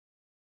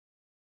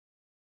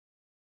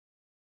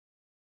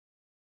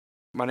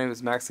My name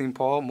is Maxine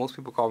Paul. Most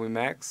people call me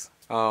Max.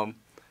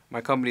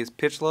 My company is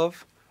Pitch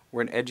Love.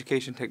 We're an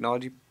education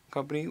technology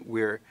company.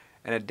 We're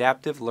an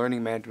adaptive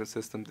learning management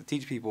system to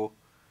teach people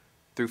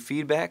through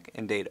feedback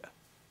and data.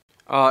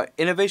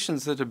 Innovation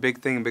is such a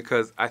big thing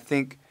because I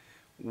think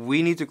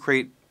we need to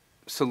create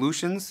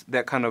solutions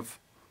that kind of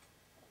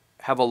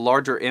have a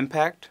larger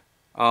impact.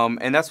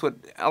 And that's what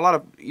a lot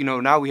of,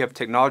 now we have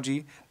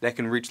technology that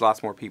can reach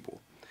lots more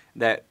people,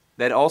 that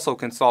also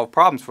can solve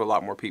problems for a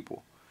lot more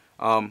people.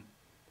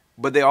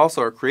 But they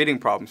also are creating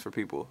problems for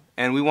people.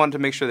 And we want to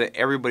make sure that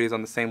everybody's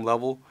on the same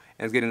level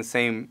and is getting the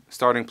same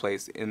starting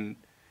place in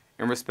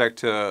respect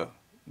to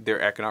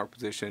their economic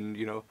position,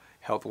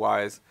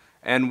 health-wise.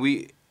 And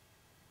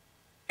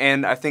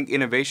I think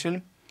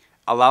innovation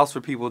allows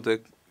for people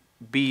to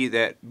be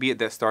at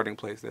that starting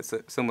place, that's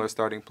a similar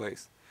starting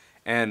place.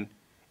 And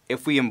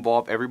if we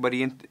involve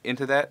everybody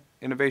into that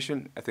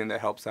innovation, I think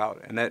that helps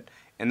out. And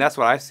that's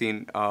what I've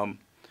seen.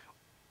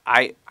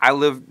 I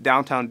live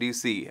downtown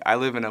D.C. I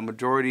live in a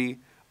majority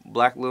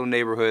black little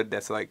neighborhood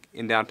that's like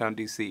in downtown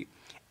D.C.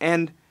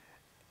 And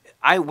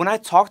when I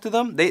talk to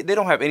them, they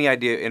don't have any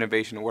idea of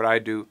innovation or what I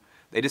do.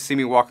 They just see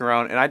me walking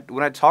around, and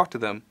when I talk to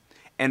them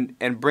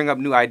and bring up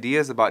new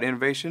ideas about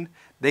innovation,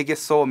 they get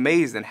so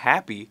amazed and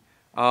happy.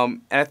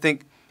 And I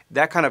think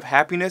that kind of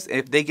happiness,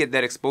 if they get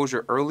that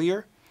exposure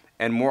earlier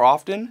and more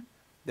often,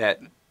 that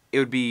it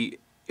would be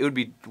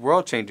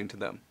world changing to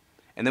them.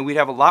 And then we'd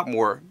have a lot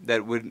more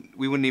that we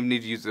wouldn't even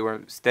need to use the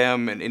word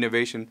STEM and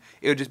innovation.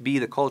 It would just be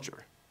the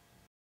culture.